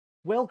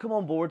Welcome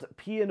on board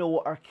P&O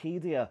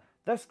Arcadia.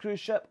 This cruise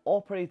ship,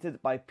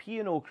 operated by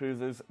P&O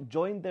Cruises,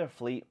 joined their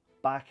fleet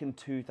back in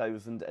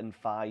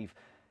 2005.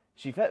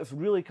 She fits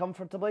really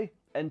comfortably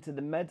into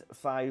the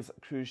mid-size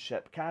cruise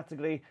ship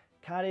category,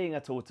 carrying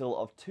a total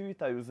of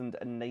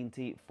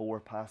 2,094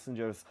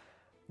 passengers.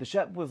 The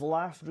ship was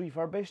last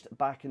refurbished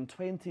back in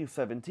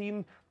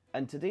 2017,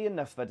 and today in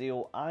this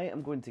video I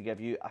am going to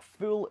give you a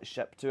full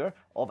ship tour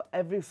of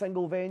every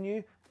single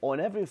venue, on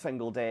every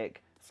single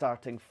deck,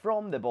 starting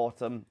from the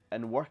bottom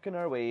and working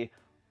our way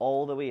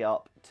all the way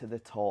up to the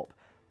top.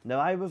 Now,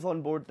 I was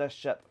on board this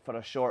ship for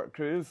a short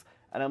cruise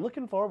and I'm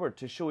looking forward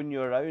to showing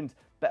you around,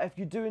 but if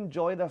you do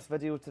enjoy this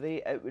video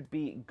today, it would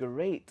be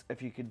great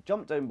if you could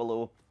jump down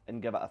below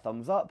and give it a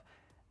thumbs up.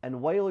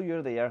 And while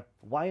you're there,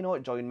 why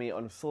not join me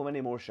on so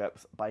many more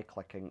ships by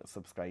clicking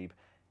subscribe.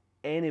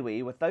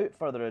 Anyway, without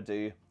further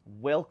ado,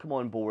 welcome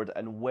on board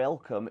and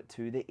welcome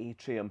to the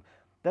atrium.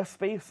 This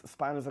space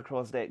spans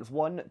across decks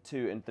 1,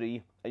 2 and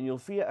 3, and you'll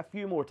see it a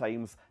few more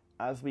times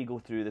as we go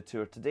through the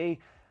tour today.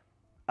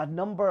 A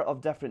number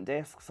of different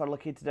desks are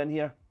located in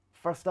here.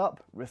 First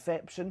up,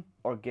 reception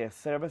or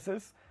guest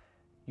services.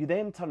 You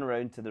then turn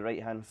around to the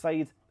right hand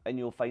side and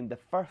you'll find the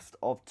first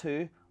of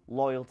two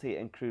loyalty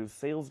and cruise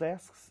sales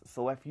desks.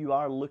 So if you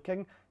are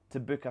looking to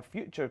book a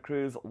future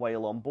cruise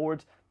while on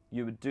board,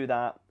 you would do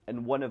that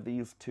in one of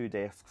these two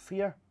desks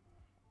here.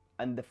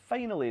 And the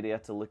final area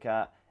to look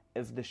at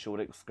is the Shore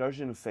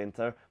Excursion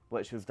Centre,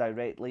 which is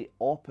directly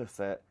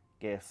opposite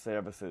guest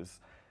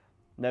services.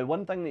 Now,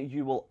 one thing that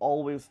you will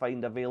always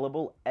find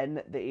available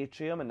in the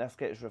atrium, and this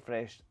gets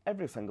refreshed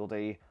every single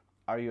day,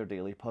 are your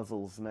daily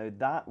puzzles. Now,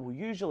 that will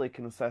usually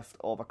consist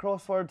of a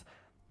crossword,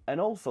 and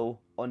also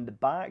on the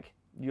back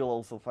you'll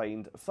also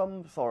find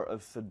some sort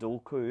of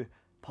Sudoku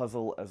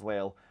puzzle as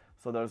well.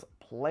 So there's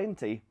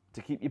plenty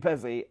to keep you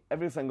busy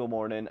every single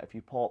morning if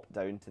you pop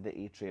down to the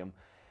atrium.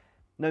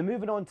 Now,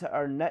 moving on to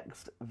our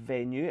next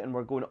venue, and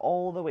we're going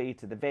all the way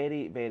to the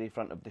very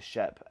front of the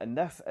ship, and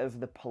this is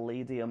the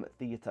Palladium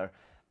Theatre.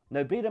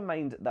 Now, bear in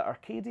mind that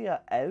Arcadia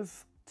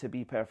is, to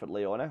be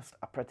perfectly honest,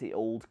 a pretty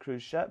old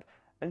cruise ship,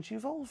 and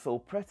she's also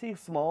pretty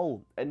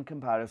small in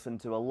comparison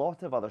to a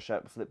lot of other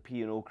ships that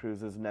P&O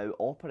Cruises now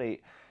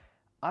operate.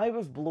 I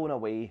was blown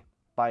away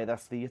by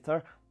this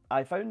theatre.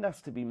 I found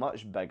this to be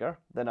much bigger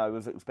than I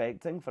was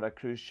expecting for a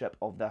cruise ship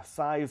of this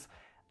size,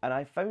 and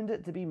I found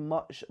it to be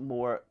much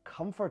more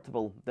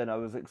comfortable than I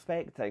was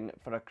expecting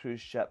for a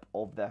cruise ship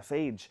of this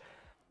age.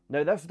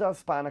 Now, this does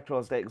span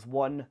across decks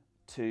 1,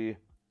 2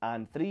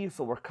 and 3,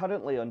 so we're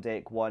currently on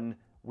deck 1.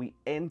 We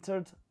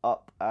entered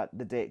up at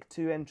the deck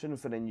 2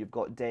 entrance, and then you've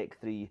got deck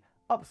 3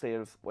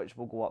 upstairs, which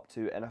we'll go up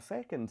to in a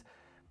second.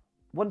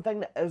 One thing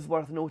that is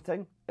worth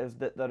noting is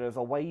that there is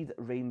a wide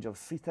range of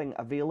seating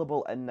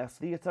available in this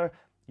theatre.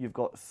 You've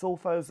got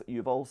sofas,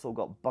 you've also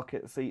got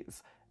bucket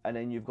seats, and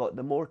then you've got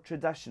the more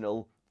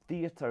traditional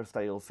theatre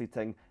style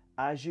seating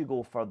as you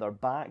go further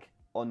back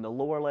on the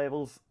lower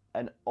levels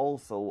and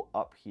also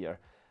up here.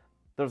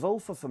 There's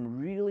also some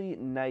really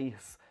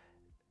nice,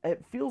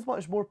 it feels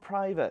much more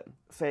private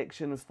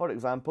sections, for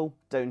example,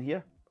 down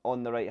here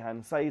on the right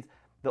hand side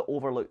that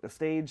overlook the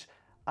stage.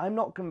 I'm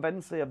not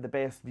convinced they have the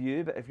best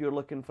view, but if you're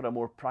looking for a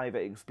more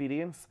private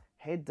experience,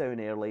 head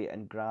down early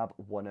and grab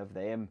one of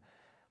them.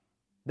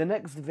 The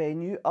next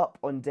venue up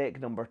on deck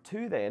number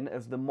 2 then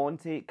is the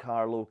Monte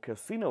Carlo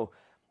Casino.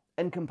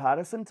 In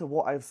comparison to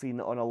what I've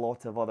seen on a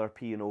lot of other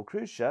P&O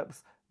cruise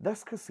ships,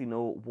 this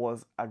casino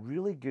was a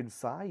really good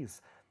size.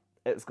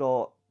 It's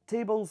got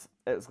tables,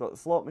 it's got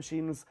slot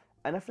machines,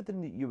 and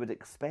everything that you would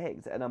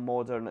expect in a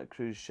modern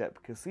cruise ship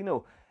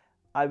casino.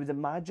 I would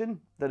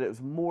imagine that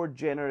it's more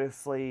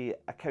generously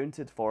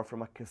accounted for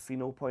from a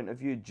casino point of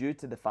view due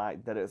to the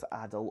fact that it's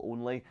adult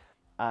only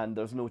and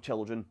there's no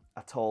children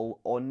at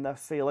all on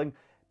this sailing.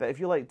 But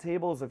if you like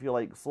tables, if you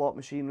like slot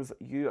machines,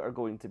 you are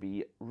going to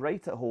be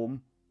right at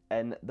home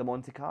in the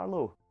Monte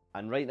Carlo.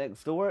 And right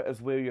next door is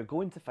where you're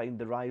going to find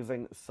the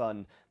Rising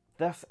Sun.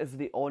 This is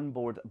the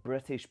Onboard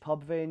British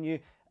pub venue,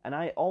 and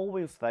I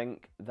always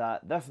think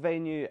that this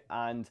venue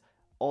and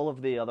all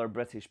of the other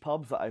British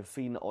pubs that I've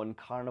seen on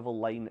Carnival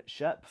Line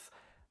ships,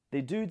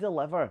 they do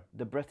deliver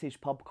the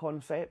British pub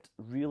concept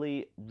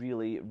really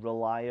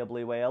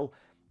reliably well.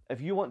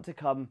 If you want to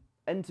come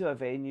into a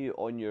venue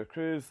on your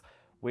cruise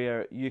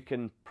where you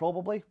can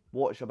probably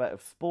watch a bit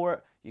of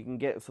sport, you can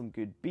get some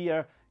good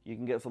beer, you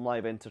can get some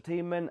live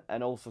entertainment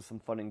and also some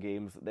fun and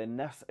games, then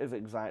this is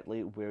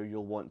exactly where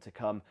you'll want to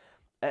come.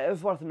 It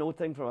is worth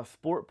noting from a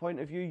sport point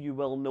of view, you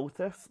will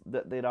notice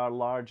that there are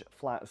large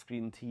flat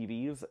screen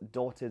TVs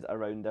dotted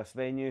around this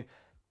venue.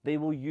 They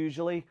will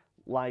usually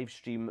live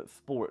stream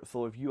sport,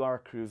 so if you are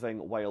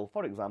cruising while,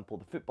 for example,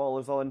 the football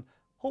is on,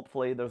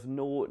 hopefully there's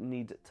no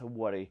need to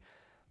worry.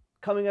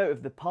 Coming out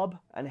of the pub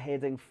and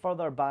heading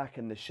further back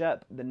in the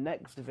ship, the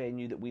next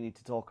venue that we need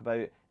to talk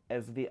about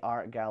is the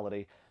Art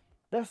Gallery.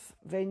 This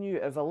venue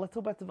is a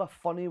little bit of a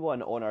funny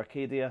one on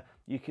Arcadia.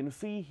 You can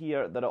see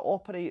here that it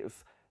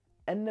operates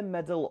in the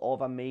middle of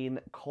a main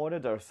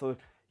corridor, so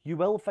you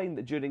will find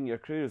that during your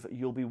cruise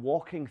you'll be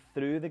walking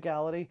through the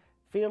gallery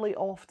fairly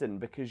often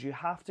because you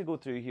have to go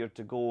through here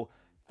to go,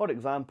 for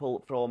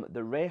example, from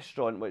the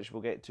restaurant, which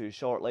we'll get to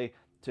shortly,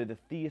 to the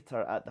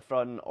theatre at the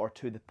front or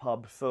to the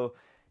pub. So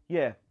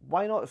yeah,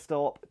 why not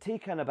stop,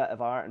 take in a bit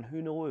of art, and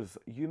who knows,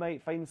 you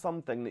might find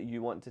something that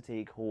you want to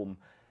take home.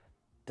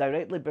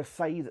 Directly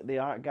beside the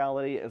art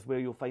gallery is where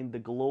you'll find the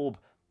Globe.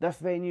 This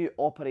venue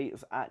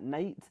operates at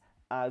night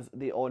as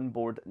the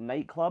Onboard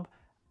nightclub,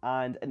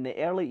 and in the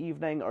early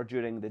evening or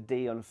during the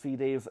day on sea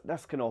days,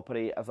 this can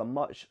operate as a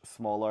much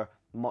smaller,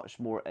 much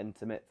more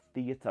intimate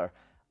theatre.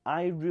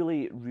 I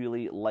really,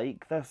 really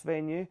like this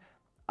venue.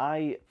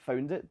 I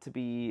found it to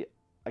be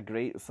a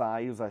great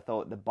size. I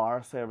thought the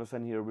bar service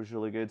in here was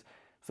really good.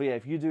 So yeah,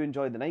 if you do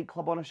enjoy the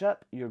nightclub on a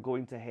ship, you're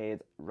going to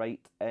head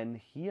right in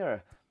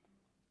here.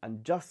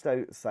 And just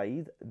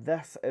outside,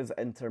 this is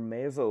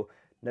Intermezzo.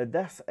 Now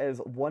this is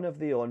one of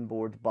the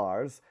onboard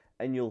bars,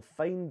 and you'll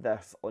find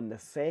this on the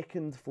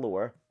second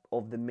floor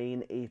of the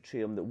main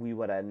atrium that we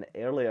were in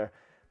earlier.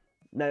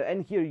 Now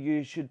in here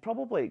you should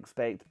probably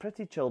expect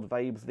pretty chilled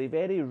vibes. They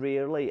very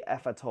rarely,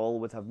 if at all,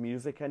 would have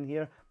music in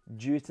here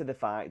due to the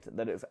fact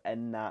that it's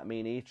in that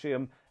main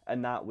atrium,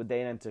 and that would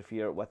then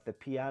interfere with the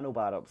piano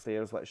bar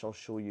upstairs, which I'll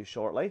show you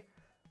shortly.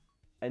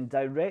 And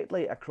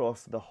directly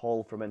across the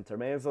hall from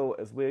Intermezzo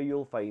is where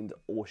you'll find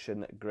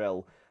Ocean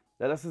Grill.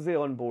 Now this is the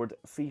onboard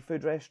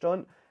seafood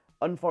restaurant.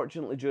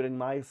 Unfortunately, during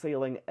my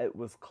sailing it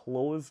was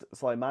closed,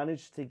 so I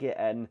managed to get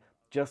in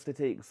just to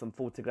take some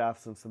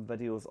photographs and some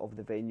videos of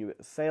the venue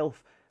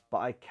itself, but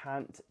I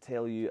can't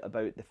tell you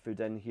about the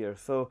food in here.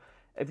 So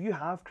if you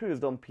have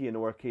cruised on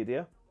P&O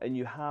Arcadia and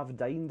you have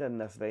dined in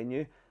this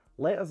venue,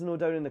 let us know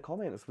down in the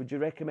comments. Would you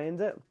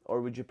recommend it,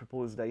 or would you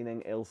propose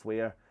dining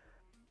elsewhere?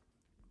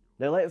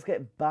 Now let's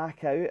get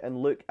back out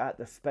and look at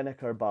the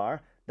Spinnaker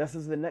bar. This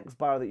is the next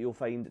bar that you'll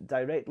find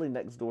directly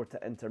next door to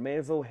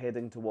Intermezzo,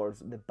 heading towards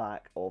the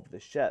back of the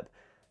ship.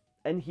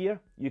 In here,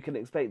 you can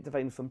expect to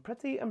find some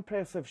pretty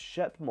impressive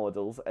ship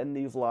models in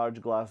these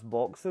large glass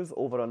boxes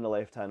over on the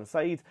left hand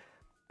side,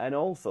 and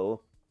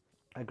also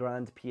a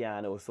grand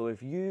piano. So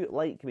if you,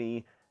 like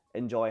me,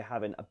 enjoy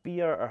having a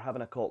beer or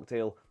having a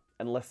cocktail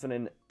and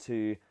listening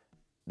to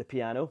the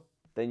piano,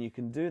 then you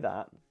can do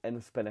that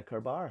in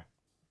Spinnaker bar.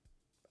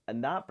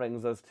 And that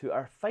brings us to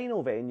our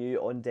final venue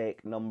on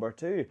deck number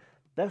 2.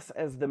 This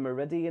is the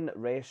Meridian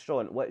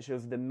Restaurant, which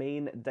is the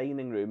main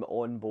dining room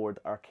on board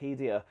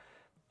Arcadia.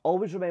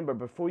 Always remember,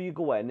 before you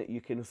go in, you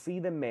can see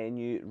the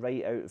menu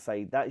right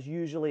outside. That's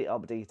usually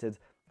updated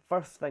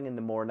first thing in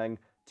the morning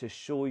to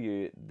show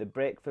you the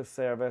breakfast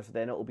service,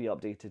 then it will be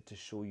updated to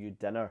show you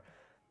dinner.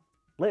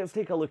 Let's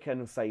take a look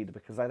inside,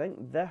 because I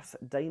think this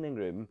dining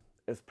room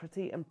is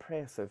pretty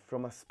impressive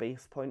from a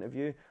space point of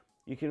view.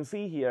 You can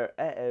see here,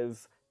 it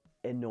is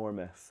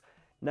enormous.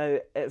 Now,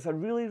 it's a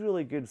really,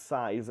 really good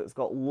size. It's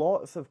got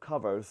lots of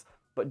covers,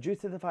 but due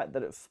to the fact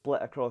that it's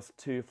split across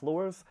 2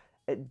 floors,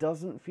 it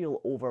doesn't feel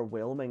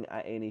overwhelming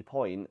at any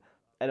point,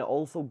 and it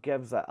also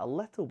gives it a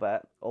little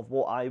bit of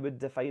what I would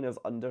define as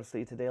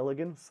understated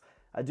elegance.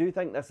 I do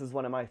think this is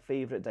one of my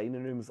favourite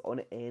dining rooms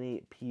on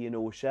any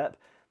P&O ship.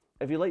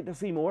 If you'd like to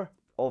see more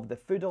of the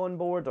food on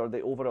board or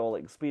the overall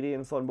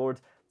experience on board,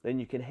 then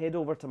you can head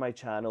over to my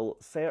channel,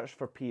 search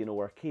for P&O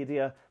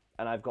Arcadia,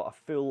 and I've got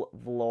a full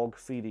vlog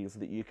series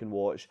that you can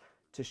watch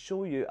to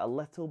show you a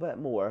little bit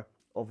more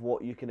of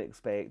what you can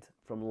expect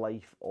from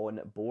life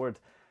on board.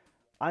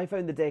 I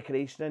found the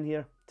decoration in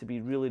here to be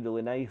really,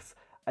 really nice.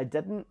 I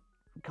didn't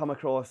come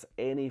across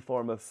any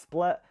form of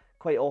split.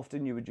 Quite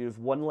often you would use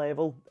one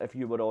level if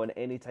you were on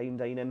anytime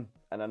dining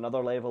and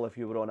another level if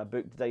you were on a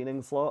booked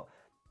dining slot.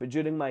 But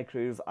during my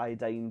cruise, I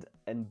dined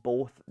in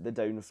both the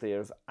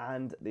downstairs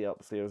and the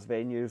upstairs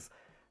venues.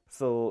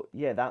 So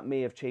yeah, that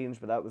may have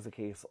changed, but that was the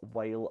case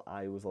while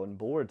I was on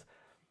board.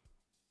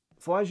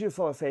 So as you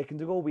saw a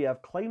second ago, we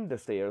have climbed the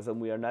stairs and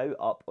we are now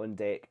up on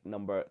deck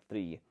number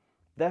 3.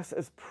 This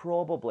is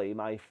probably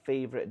my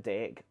favourite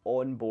deck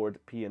on board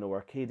P&O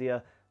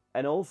Arcadia,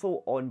 and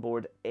also on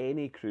board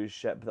any cruise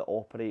ship that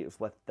operates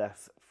with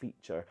this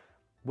feature.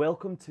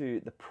 Welcome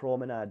to the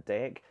promenade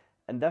deck,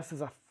 and this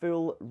is a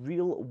full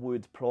real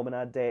wood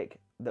promenade deck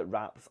that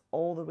wraps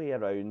all the way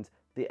around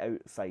the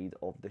outside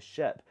of the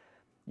ship.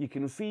 You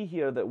can see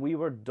here that we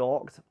were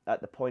docked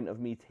at the point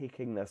of me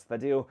taking this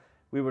video.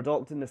 We were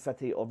docked in the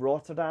city of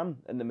Rotterdam,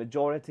 and the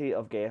majority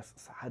of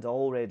guests had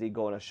already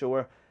gone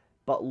ashore.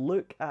 But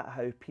look at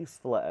how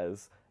peaceful it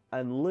is,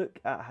 and look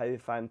at how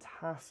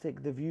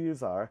fantastic the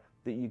views are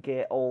that you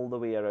get all the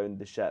way around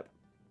the ship.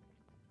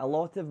 A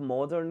lot of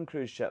modern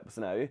cruise ships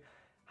now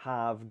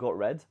have got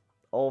rid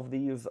of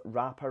these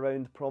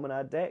wraparound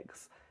promenade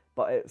decks,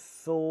 but it's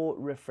so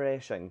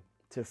refreshing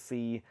to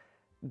see.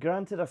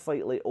 Granted, a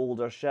slightly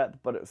older ship,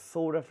 but it's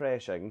so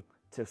refreshing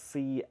to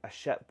see a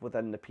ship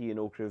within the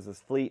P&O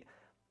Cruises fleet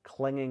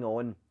clinging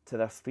on to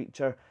this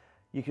feature.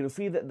 You can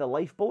see that the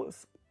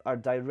lifeboats are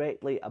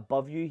directly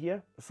above you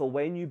here, so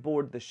when you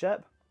board the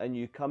ship and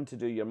you come to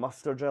do your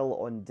muster drill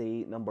on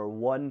day number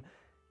 1,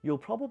 you'll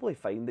probably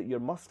find that your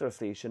muster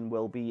station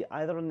will be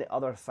either on the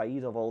other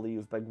side of all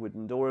these big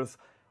wooden doors,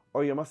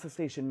 or your muster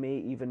station may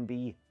even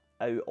be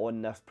out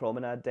on this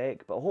promenade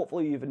deck, but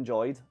hopefully you've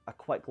enjoyed a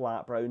quick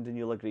lap round and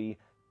you'll agree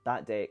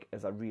that deck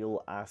is a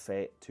real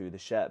asset to the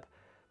ship.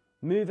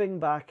 Moving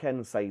back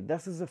inside,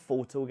 this is a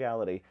photo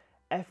gallery.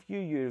 If you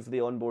use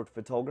the onboard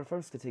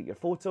photographers to take your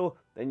photo,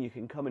 then you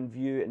can come and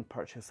view and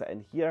purchase it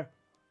in here.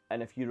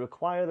 And if you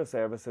require the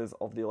services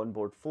of the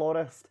onboard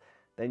florist,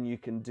 then you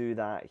can do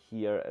that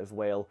here as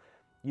well.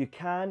 You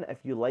can, if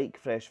you like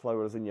fresh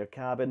flowers in your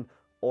cabin,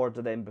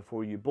 order them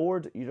before you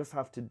board. You just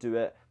have to do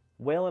it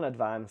well in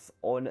advance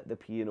on the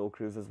P&O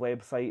Cruises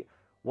website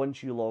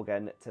once you log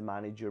in to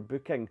manage your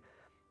booking.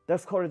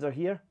 This corridor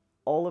here,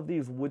 all of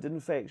these wooden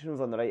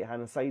sections on the right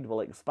hand side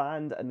will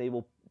expand and they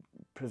will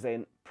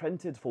present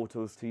printed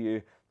photos to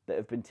you that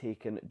have been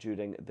taken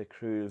during the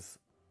cruise.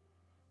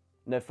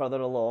 Now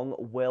further along,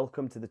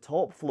 welcome to the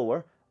top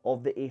floor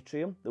of the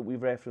atrium that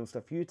we've referenced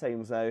a few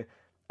times now,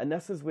 and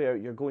this is where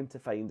you're going to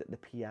find the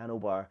piano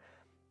bar.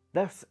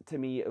 This to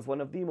me is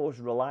one of the most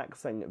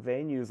relaxing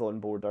venues on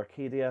board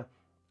Arcadia,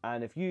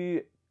 and if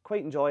you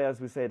quite enjoy, as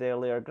we said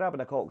earlier,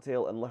 grabbing a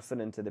cocktail and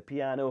listening to the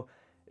piano,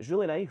 it's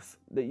really nice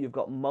that you've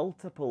got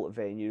multiple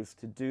venues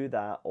to do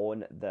that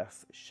on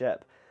this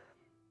ship.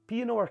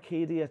 P&O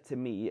Arcadia to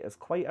me is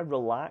quite a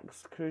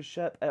relaxed cruise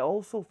ship. It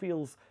also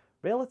feels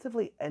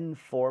relatively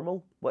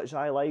informal, which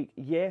I like.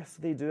 Yes,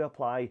 they do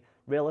apply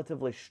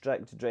relatively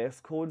strict dress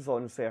codes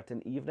on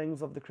certain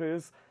evenings of the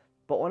cruise,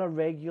 but on a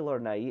regular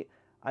night,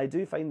 I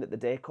do find that the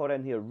decor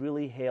in here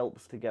really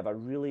helps to give a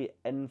really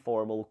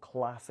informal,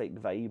 classic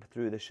vibe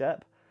through the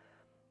ship.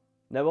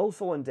 Now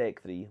also on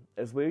deck 3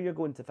 is where you're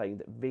going to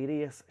find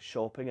various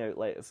shopping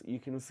outlets. You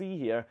can see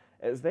here,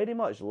 it's very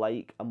much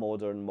like a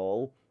modern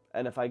mall,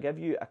 and if I give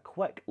you a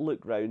quick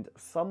look round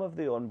some of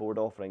the onboard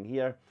offering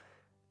here,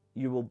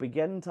 you will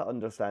begin to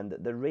understand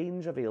that the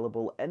range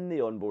available in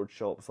the onboard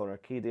shops on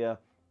Arcadia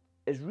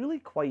is really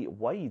quite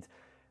wide.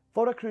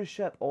 For a cruise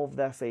ship of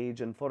this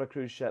age and for a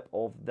cruise ship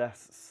of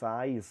this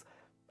size,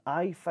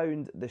 I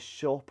found the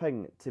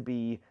shopping to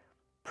be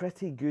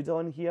pretty good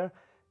on here.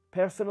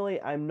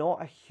 Personally, I'm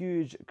not a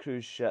huge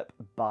cruise ship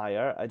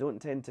buyer. I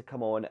don't tend to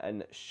come on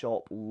and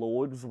shop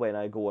loads when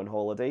I go on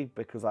holiday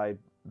because I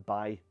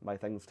buy my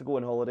things to go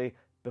on holiday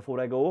before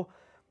I go.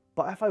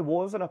 But if I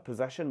was in a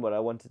position where I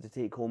wanted to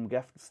take home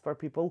gifts for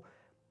people,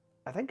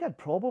 I think I'd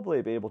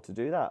probably be able to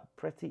do that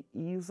pretty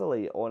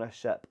easily on a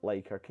ship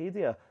like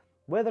Arcadia.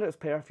 Whether it's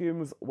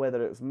perfumes,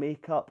 whether it's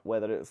makeup,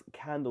 whether it's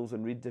candles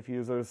and reed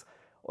diffusers,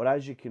 or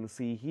as you can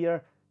see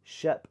here,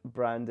 ship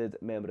branded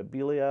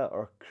memorabilia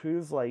or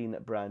cruise line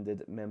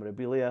branded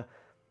memorabilia,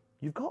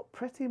 you've got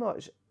pretty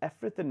much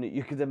everything that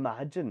you could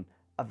imagine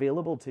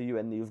available to you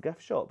in these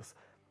gift shops.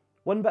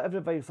 One bit of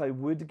advice I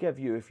would give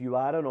you if you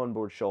are an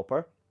onboard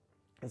shopper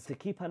is to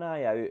keep an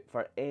eye out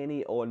for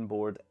any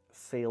onboard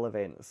sale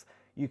events.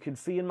 You could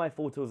see in my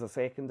photos a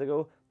second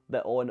ago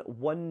that on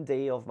one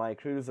day of my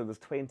cruise there was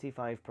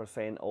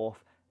 25%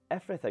 off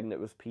everything that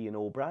was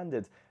P&O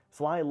branded.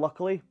 So I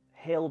luckily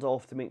held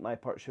off to make my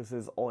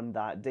purchases on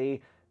that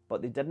day,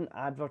 but they didn't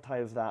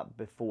advertise that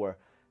before.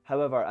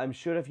 However, I'm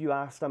sure if you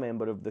asked a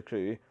member of the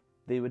crew,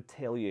 they would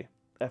tell you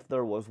if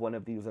there was one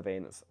of these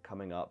events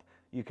coming up.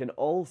 You can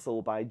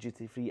also buy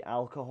duty-free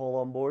alcohol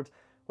on board,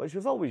 which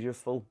was always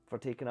useful for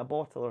taking a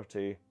bottle or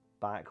two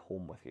back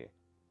home with you.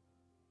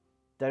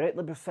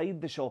 Directly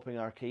beside the shopping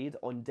arcade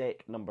on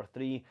deck number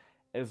 3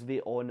 is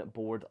the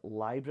onboard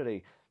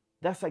library.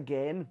 This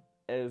again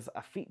is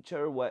a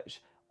feature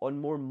which on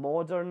more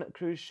modern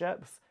cruise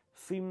ships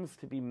seems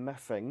to be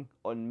missing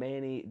on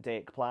many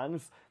deck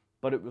plans,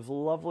 but it was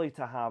lovely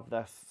to have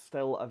this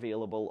still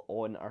available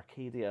on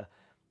Arcadia.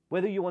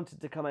 Whether you wanted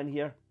to come in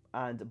here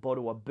and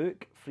borrow a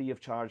book free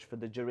of charge for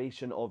the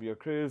duration of your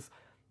cruise,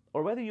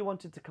 or whether you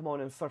wanted to come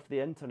on and surf the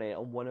internet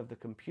on one of the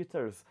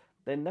computers,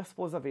 then this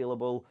was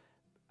available.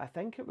 I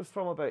think it was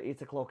from about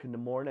 8 o'clock in the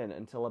morning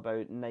until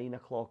about 9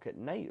 o'clock at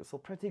night, so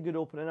pretty good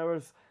opening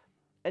hours.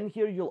 In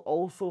here you'll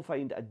also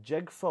find a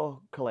jigsaw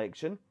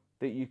collection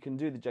that you can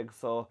do the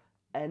jigsaw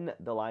in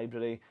the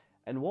library,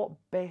 and what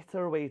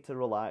better way to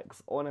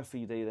relax on a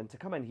sea day than to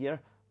come in here,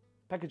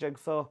 pick a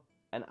jigsaw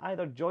and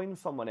either join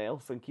someone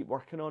else and keep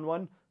working on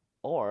one,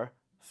 or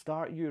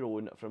start your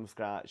own from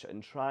scratch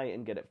and try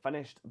and get it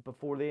finished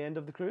before the end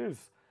of the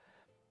cruise.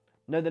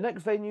 Now the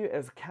next venue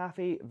is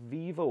Cafe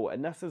Vivo,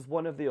 and this is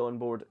one of the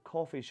onboard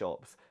coffee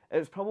shops.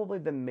 It's probably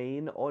the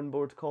main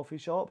onboard coffee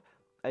shop,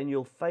 and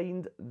you'll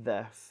find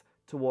this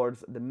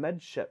towards the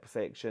midship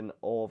section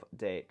of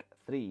deck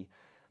 3.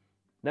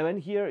 Now in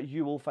here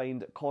you will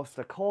find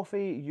Costa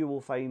Coffee, you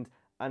will find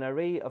an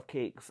array of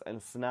cakes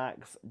and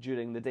snacks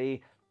during the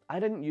day. I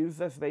didn't use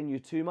this venue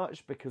too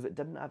much because it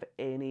didn't have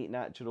any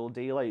natural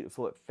daylight,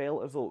 so it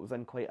felt as though it was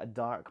in quite a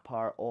dark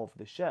part of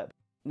the ship.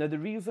 Now the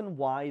reason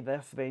why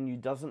this venue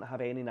doesn't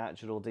have any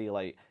natural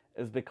daylight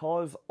is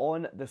because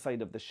on the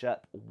side of the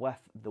ship with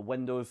the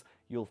windows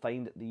you'll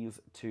find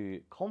these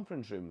two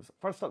conference rooms.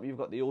 First up you've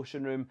got the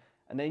ocean room,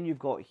 and then you've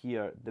got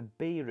here the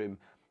bay room.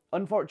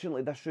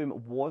 Unfortunately this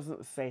room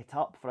wasn't set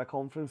up for a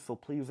conference, so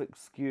please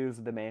excuse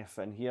the mess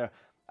in here.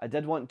 I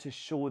did want to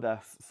show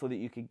this so that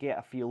you could get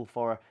a feel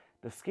for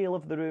the scale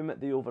of the room,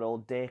 the overall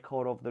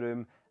decor of the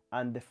room,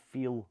 and the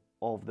feel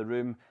of the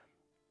room.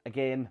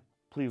 Again,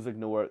 please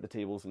ignore the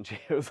tables and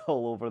chairs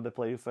all over the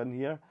place in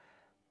here.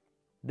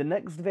 The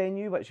next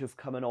venue, which is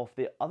coming off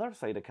the other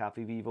side of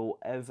Cafe Vivo,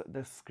 is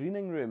the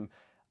screening room.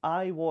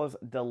 I was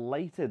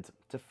delighted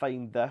to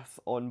find this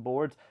on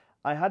board.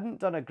 I hadn't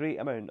done a great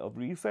amount of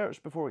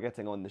research before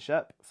getting on the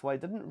ship, so I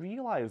didn't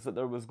realise that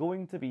there was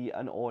going to be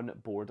an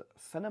on-board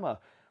cinema.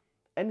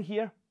 In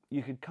here,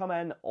 you could come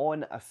in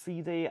on a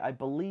sea day. I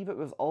believe it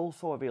was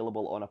also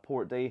available on a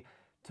port day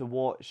to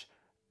watch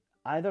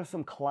either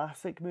some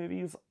classic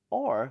movies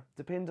or,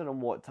 depending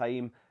on what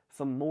time,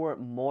 some more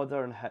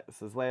modern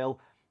hits as well.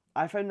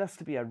 I found this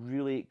to be a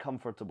really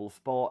comfortable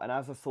spot, and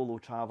as a solo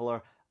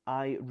traveller,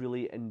 I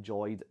really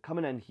enjoyed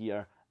coming in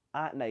here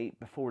at night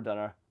before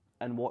dinner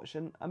and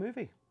watching a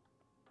movie.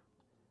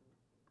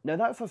 Now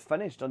that's us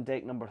finished on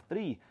deck number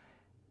 3.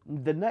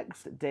 The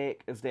next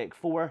deck is deck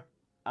 4,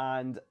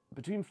 and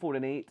between 4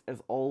 and 8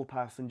 is all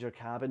passenger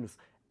cabins.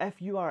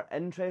 If you are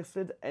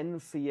interested in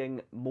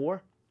seeing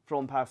more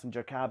from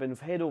passenger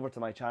cabins, head over to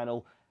my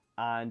channel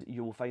and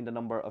you will find a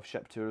number of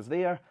ship tours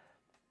there.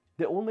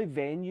 The only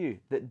venue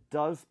that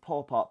does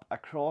pop up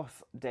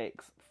across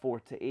decks 4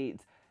 to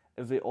 8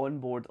 is the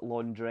onboard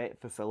laundrette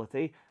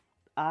facility.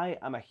 I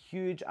am a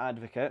huge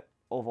advocate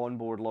of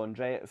onboard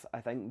laundrettes. I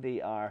think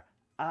they are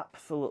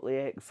absolutely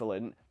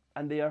excellent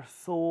and they are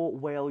so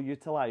well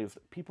utilised.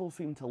 People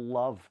seem to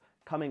love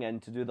coming in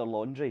to do their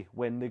laundry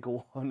when they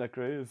go on a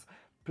cruise.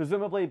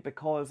 Presumably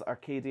because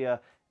Arcadia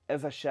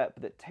is a ship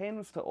that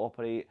tends to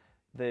operate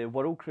the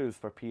World Cruise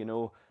for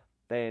P&O,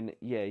 then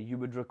yeah, you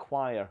would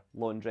require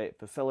laundrette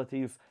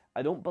facilities.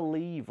 I don't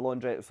believe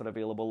laundrettes are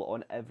available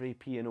on every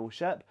P&O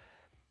ship.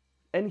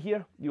 In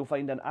here, you'll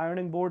find an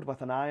ironing board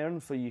with an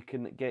iron so you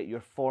can get your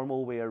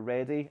formal wear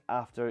ready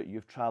after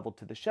you've travelled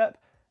to the ship.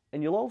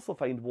 And you'll also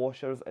find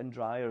washers and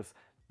dryers.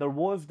 There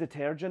was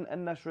detergent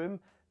in this room,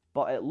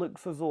 but it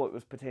looks as though it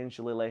was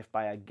potentially left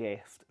by a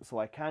guest, so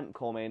I can't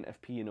comment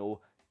if P&O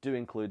do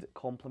include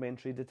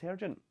complimentary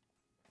detergent.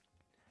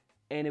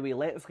 Anyway,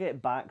 let's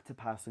get back to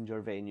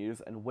passenger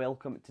venues and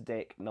welcome to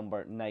deck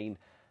number 9.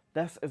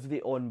 This is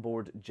the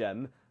onboard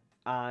gym,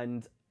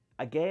 and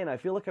again, I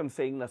feel like I'm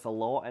saying this a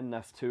lot in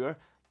this tour,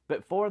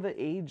 but for the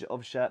age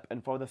of ship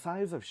and for the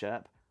size of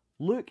ship,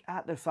 look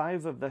at the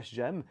size of this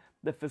gym.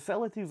 The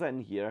facilities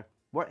in here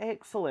were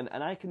excellent,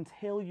 and I can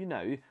tell you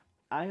now,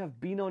 I have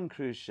been on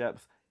cruise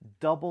ships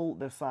double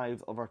the size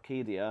of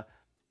Arcadia,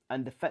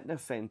 and the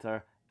fitness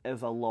centre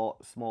is a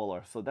lot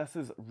smaller. So this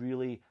is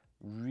really,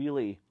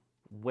 really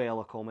well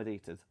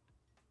accommodated.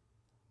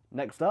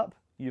 Next up,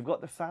 you've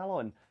got the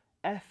salon.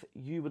 If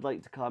you would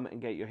like to come and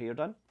get your hair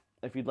done,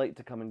 if you'd like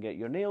to come and get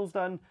your nails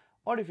done,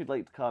 or if you'd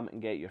like to come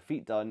and get your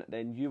feet done,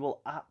 then you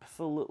will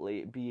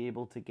absolutely be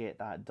able to get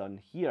that done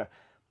here.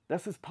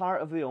 This is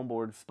part of the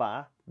onboard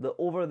spa that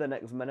over the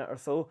next minute or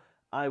so,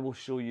 I will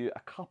show you a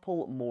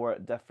couple more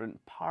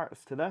different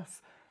parts to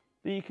this.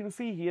 But you can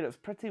see here it's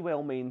pretty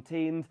well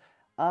maintained.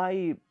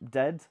 I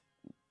did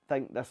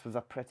think this was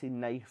a pretty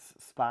nice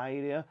spa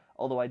area,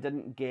 although I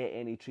didn't get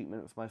any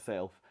treatments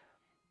myself.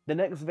 The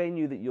next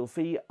venue that you'll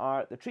see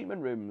are the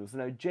treatment rooms.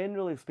 Now,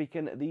 generally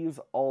speaking, these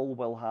all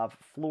will have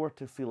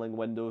floor-to-ceiling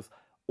windows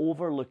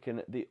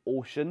overlooking the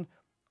ocean.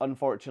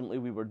 Unfortunately,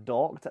 we were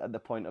docked at the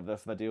point of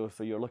this video,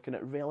 so you're looking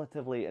at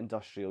relatively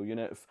industrial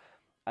units.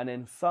 And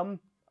then some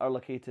are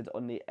located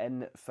on the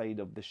inside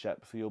of the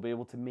ship, so you'll be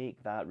able to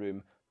make that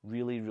room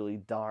really, really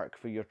dark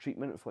for your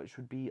treatments, which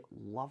would be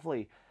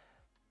lovely.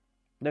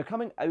 Now,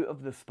 coming out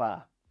of the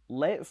spa,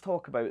 let's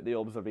talk about the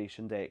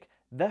observation deck.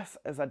 This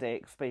is a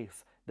deck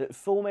space that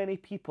so many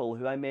people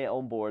who I met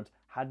on board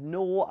had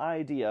no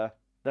idea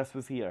this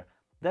was here.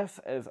 This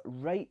is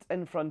right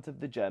in front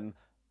of the gym,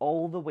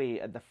 all the way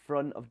at the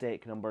front of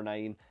deck number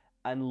 9,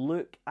 and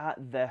look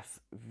at this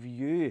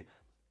view.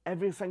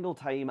 Every single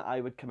time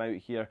I would come out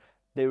here,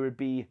 there would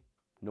be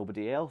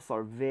nobody else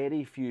or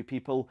very few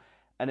people,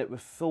 and it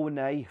was so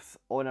nice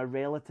on a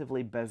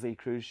relatively busy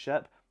cruise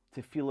ship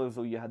to feel as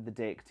though you had the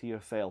deck to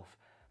yourself.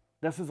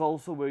 This is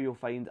also where you'll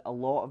find a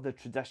lot of the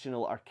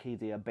traditional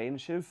Arcadia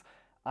benches.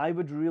 I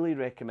would really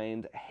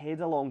recommend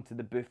head along to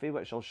the buffet,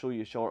 which I'll show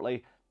you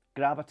shortly,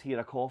 grab a tea or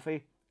a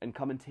coffee, and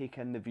come and take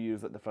in the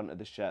views at the front of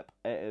the ship.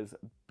 It is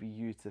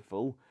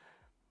beautiful.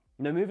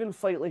 Now, moving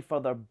slightly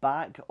further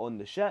back on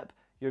the ship,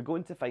 you're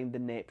going to find the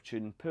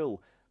Neptune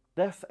pool.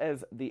 This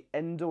is the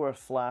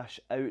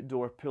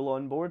indoor/outdoor pool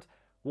on board.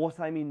 What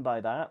I mean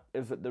by that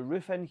is that the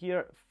roof in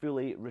here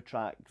fully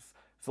retracts.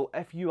 So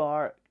if you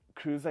are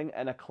cruising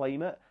in a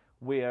climate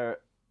where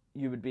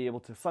you would be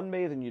able to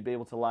sunbathe and you'd be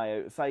able to lie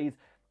outside,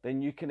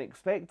 then you can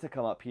expect to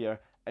come up here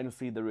and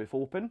see the roof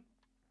open.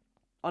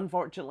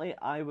 Unfortunately,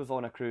 I was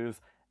on a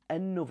cruise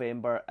in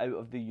November out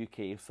of the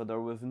UK, so there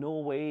was no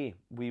way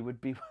we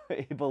would be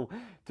able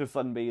to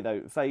sunbathe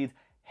outside,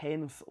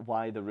 hence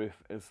why the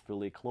roof is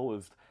fully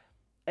closed.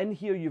 In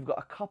here you've got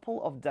a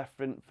couple of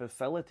different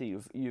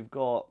facilities. You've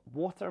got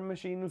water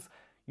machines,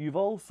 you've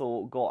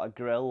also got a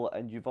grill,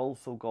 and you've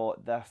also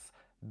got this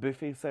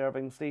buffet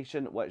serving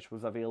station which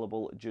was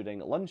available during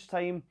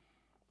lunchtime.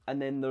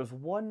 And then there's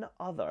one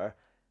other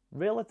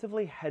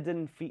relatively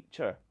hidden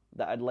feature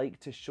that I'd like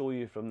to show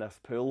you from this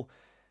pool.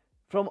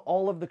 From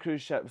all of the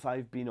cruise ships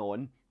I've been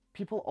on,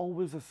 people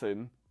always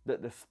assume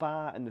that the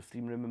spa and the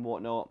steam room and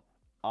whatnot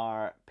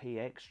are pay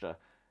extra.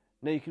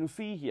 Now you can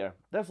see here,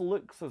 this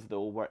looks as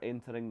though we're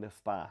entering the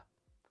spa.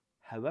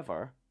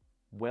 However,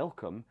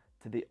 welcome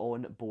to the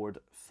onboard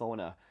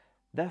sauna.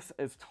 This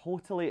is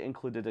totally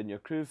included in your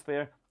cruise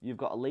fare. You've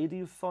got a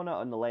ladies' sauna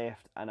on the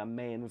left and a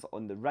men's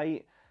on the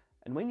right.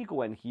 And when you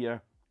go in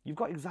here, you've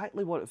got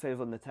exactly what it says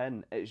on the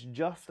tin. It's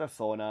just a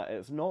sauna,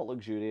 it's not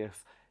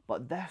luxurious,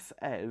 but this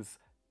is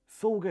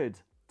so good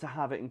to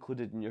have it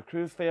included in your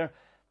cruise fare.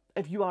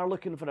 If you are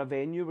looking for a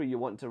venue where you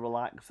want to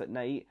relax at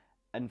night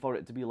and for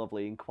it to be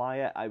lovely and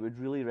quiet, I would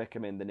really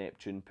recommend the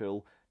Neptune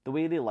pool. The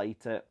way they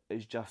light it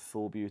is just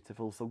so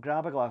beautiful. So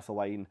grab a glass of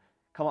wine,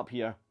 come up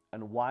here,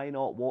 and why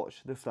not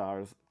watch the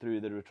stars through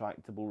the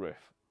retractable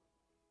roof?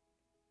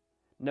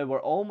 Now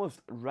we're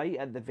almost right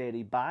at the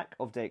very back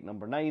of deck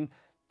number 9.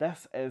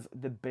 This is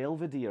the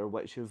Belvedere,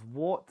 which is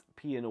what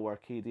P&O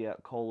Arcadia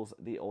calls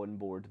the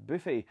onboard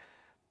buffet.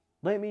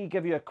 Let me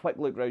give you a quick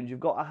look round. You've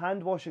got a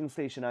hand washing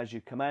station as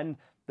you come in.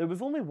 There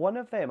was only one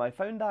of them. I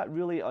found that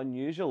really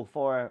unusual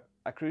for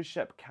a cruise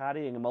ship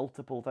carrying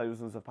multiple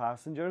thousands of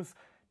passengers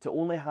to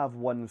only have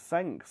one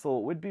sink. So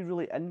it would be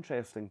really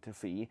interesting to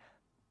see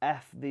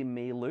if they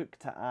may look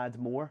to add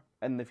more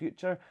in the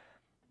future.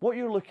 What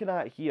you're looking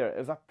at here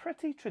is a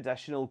pretty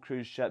traditional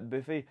cruise ship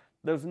buffet.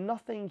 There's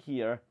nothing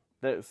here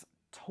that's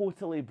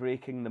totally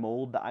breaking the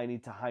mold that I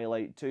need to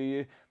highlight to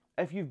you.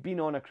 If you've been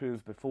on a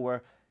cruise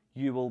before,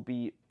 you will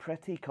be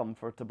pretty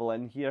comfortable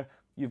in here.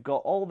 You've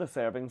got all the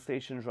serving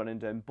stations running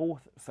down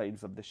both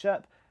sides of the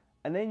ship,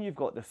 and then you've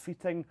got the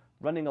seating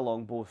running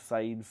along both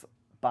sides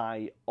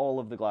by all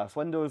of the glass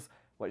windows,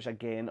 which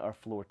again are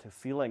floor to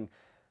ceiling.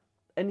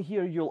 In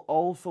here you'll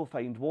also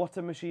find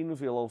water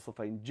machines, you'll also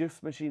find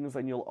juice machines,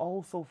 and you'll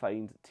also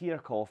find tea or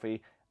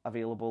coffee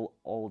available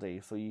all day.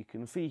 So you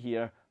can see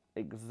here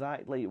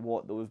exactly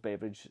what those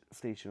beverage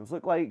stations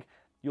look like.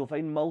 You'll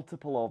find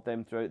multiple of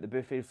them throughout the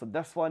buffet. So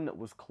this one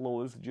was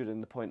closed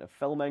during the point of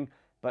filming,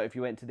 but if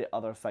you went to the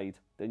other side,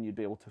 then you'd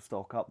be able to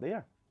stock up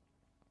there.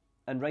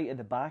 And right at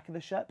the back of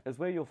the ship is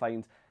where you'll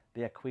find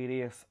the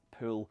Aquarius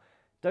pool.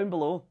 Down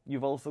below,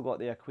 you've also got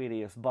the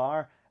Aquarius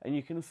bar, and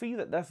you can see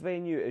that this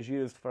venue is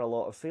used for a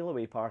lot of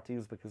sail-away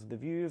parties because the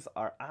views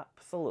are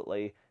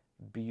absolutely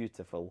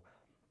beautiful.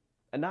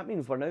 And that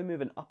means we're now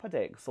moving up a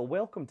deck, so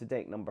welcome to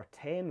deck number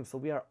 10. So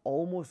we are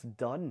almost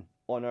done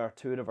on our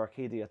tour of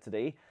Arcadia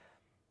today.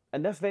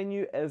 And this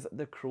venue is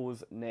the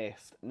Crow's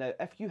Nest. Now,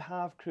 if you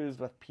have cruised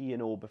with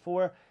P&O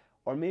before,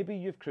 or maybe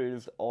you've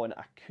cruised on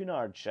a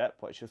Cunard ship,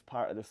 which is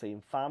part of the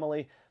same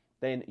family,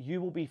 then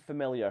you will be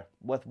familiar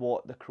with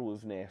what the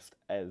Crow's Nest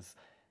is.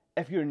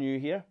 If you're new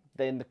here,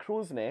 then the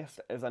Crow's Nest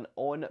is an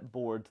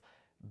on-board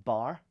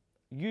bar,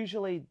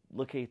 usually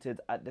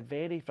located at the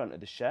very front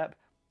of the ship,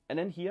 and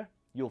in here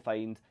you'll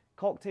find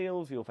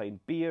cocktails, you'll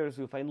find beers,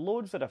 you'll find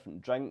loads of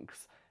different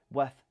drinks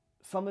with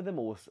some of the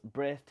most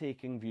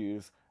breathtaking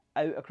views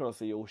out across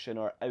the ocean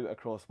or out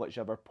across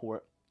whichever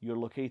port you're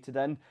located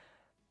in.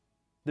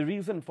 The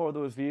reason for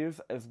those views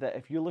is that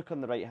if you look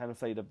on the right hand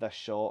side of this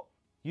shot,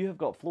 you have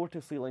got floor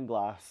to ceiling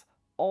glass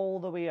all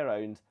the way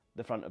around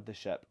the front of the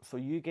ship. So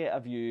you get a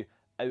view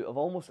out of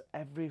almost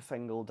every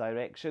single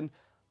direction,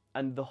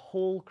 and the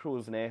whole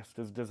Crow's Nest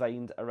is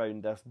designed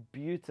around this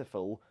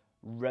beautiful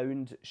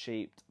round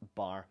shaped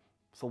bar.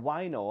 So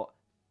why not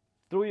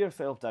throw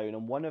yourself down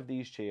on one of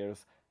these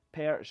chairs,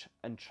 perch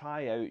and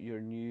try out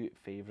your new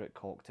favourite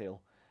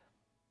cocktail.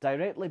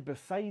 Directly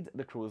beside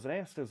the Crow's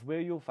Nest is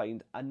where you'll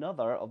find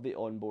another of the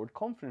onboard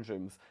conference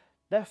rooms.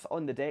 This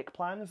on the deck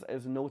plans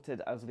is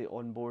noted as the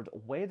onboard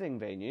wedding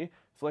venue,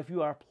 so if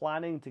you are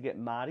planning to get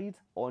married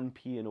on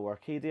P&O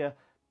Arcadia,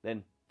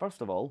 then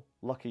first of all,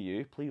 lucky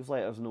you, please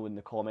let us know in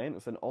the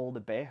comments and all the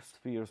best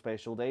for your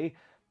special day,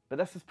 but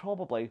this is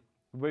probably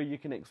where you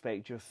can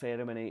expect your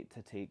ceremony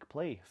to take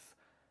place.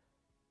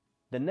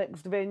 The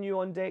next venue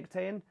on deck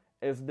 10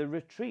 is the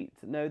Retreat.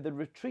 Now the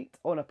Retreat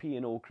on a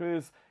P&O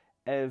cruise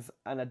is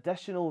an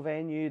additional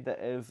venue that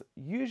is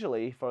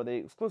usually for the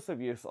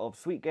exclusive use of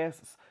suite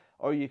guests,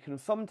 or you can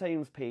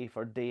sometimes pay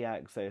for day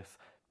access.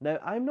 Now,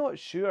 I'm not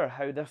sure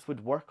how this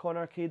would work on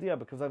Arcadia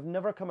because I've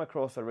never come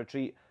across a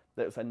retreat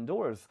that's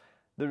indoors.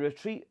 The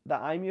retreat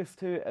that I'm used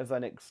to is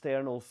an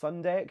external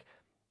sun deck.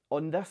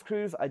 On this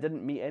cruise, I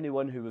didn't meet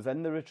anyone who was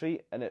in the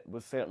retreat, and it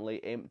was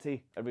certainly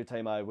empty every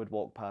time I would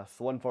walk past.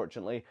 So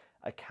unfortunately,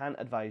 I can't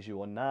advise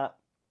you on that.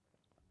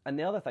 And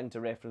the other thing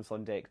to reference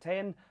on deck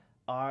 10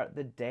 are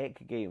the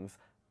deck games.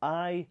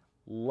 I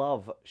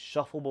love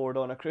shuffleboard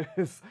on a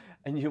cruise,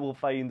 and you will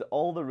find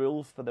all the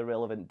rules for the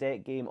relevant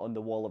deck game on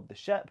the wall of the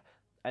ship,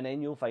 and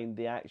then you'll find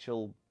the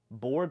actual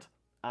board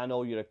and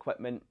all your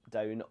equipment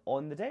down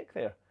on the deck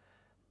there.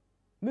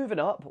 Moving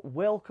up,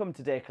 welcome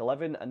to deck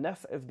 11, and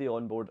this is the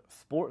onboard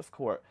sports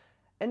court.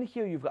 In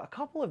here you've got a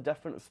couple of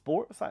different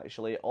sports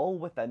actually, all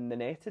within the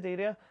netted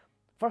area.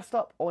 First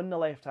up on the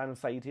left hand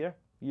side here,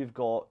 you've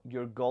got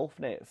your golf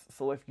nets.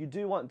 So if you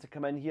do want to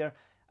come in here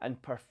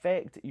and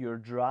perfect your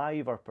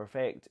drive or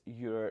perfect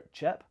your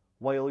chip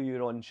while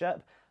you're on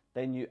ship,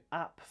 then you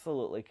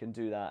absolutely can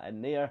do that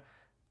in there.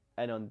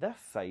 And on this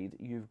side,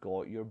 you've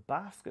got your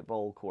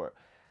basketball court.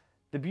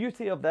 The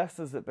beauty of this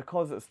is that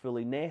because it's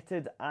fully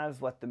netted, as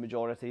with the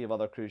majority of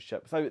other cruise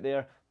ships out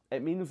there,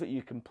 it means that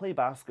you can play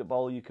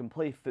basketball, you can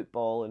play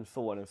football, and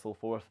so on and so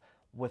forth,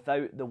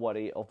 without the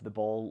worry of the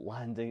ball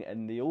landing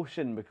in the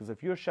ocean, because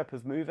if your ship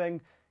is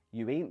moving,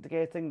 you ain't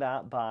getting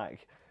that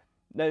back.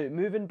 Now,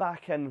 moving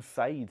back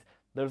inside,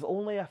 there's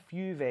only a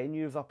few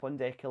venues up on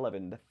deck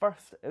 11. The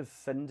first is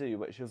Sindhu,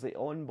 which is the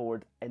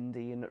onboard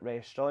Indian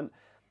restaurant.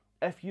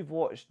 If you've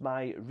watched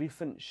my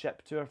recent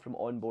ship tour from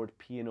onboard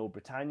P&O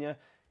Britannia,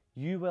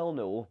 you will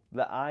know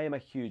that I am a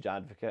huge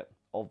advocate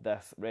of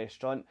this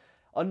restaurant.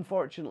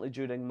 Unfortunately,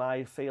 during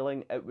my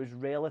sailing, it was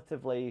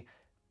relatively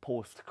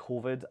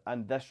post-COVID,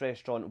 and this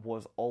restaurant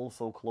was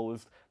also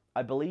closed.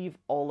 I believe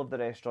all of the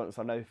restaurants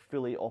are now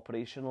fully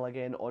operational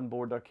again on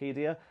board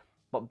Arcadia,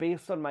 but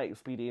based on my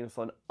experience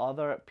on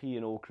other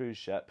P&O cruise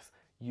ships,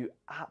 you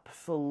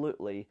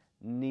absolutely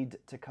need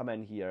to come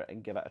in here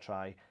and give it a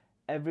try.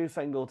 Every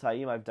single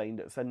time I've dined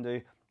at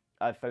Sindhu,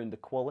 I've found the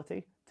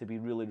quality to be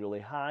really, really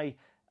high,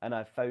 and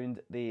I've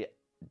found the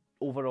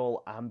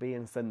overall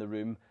ambience in the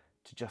room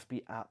to just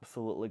be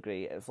absolutely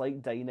great. It's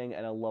like dining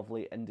in a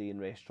lovely Indian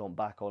restaurant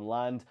back on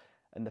land,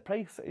 and the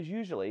price is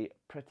usually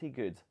pretty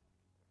good.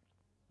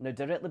 Now,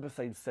 directly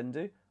beside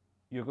Sindhu,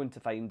 you're going to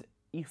find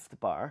East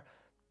Bar.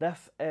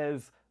 This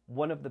is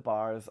one of the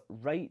bars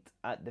right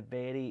at the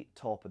very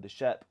top of the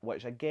ship,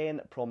 which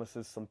again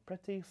promises some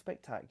pretty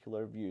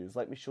spectacular views.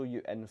 Let me show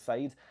you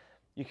inside.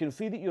 You can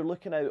see that you're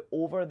looking out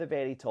over the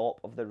very top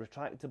of the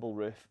retractable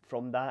roof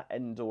from that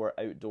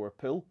indoor-outdoor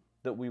pool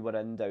that we were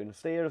in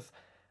downstairs.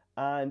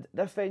 And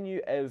this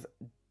venue is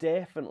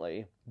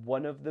definitely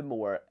one of the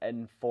more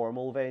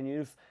informal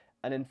venues.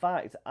 And in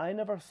fact, I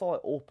never saw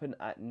it open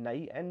at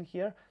night in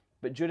here,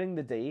 but during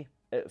the day,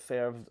 it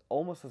serves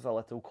almost as a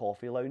little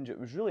coffee lounge. It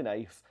was really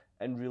nice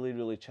and really,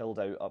 really chilled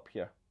out up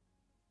here.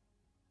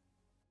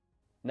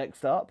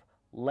 Next up,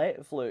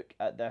 let's look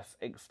at this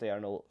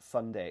external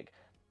sun deck.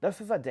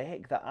 This is a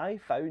deck that I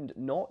found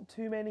not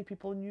too many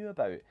people knew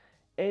about.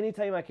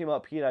 Anytime I came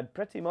up here, I'd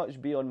pretty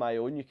much be on my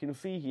own. You can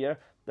see here,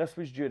 this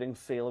was during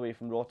sail away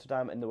from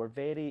Rotterdam, and there were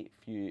very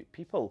few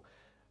people.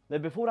 Now,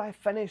 before I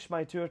finish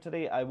my tour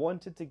today, I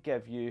wanted to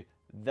give you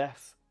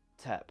this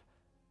tip.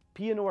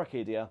 P&O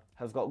Arcadia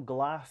has got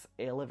glass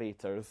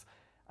elevators.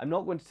 I'm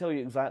not going to tell you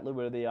exactly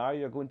where they are,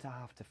 you're going to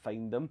have to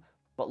find them,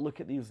 but look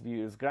at these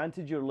views.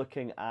 Granted, you're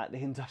looking at the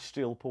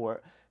industrial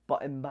port,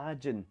 but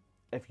imagine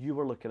if you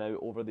were looking out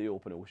over the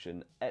open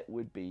ocean. It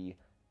would be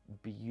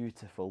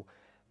beautiful.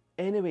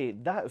 Anyway,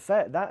 that's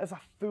it. That is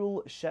a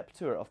full ship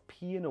tour of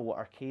P&O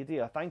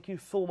Arcadia. Thank you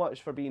so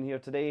much for being here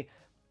today.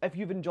 If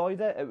you've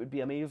enjoyed it, it would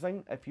be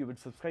amazing if you would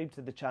subscribe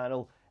to the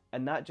channel,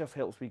 and that just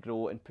helps me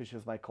grow and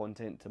pushes my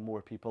content to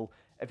more people.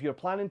 If you're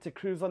planning to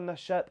cruise on this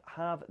ship,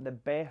 have the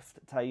best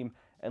time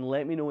and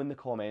let me know in the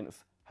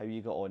comments how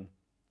you got on.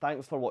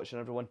 Thanks for watching,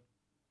 everyone.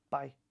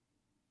 Bye.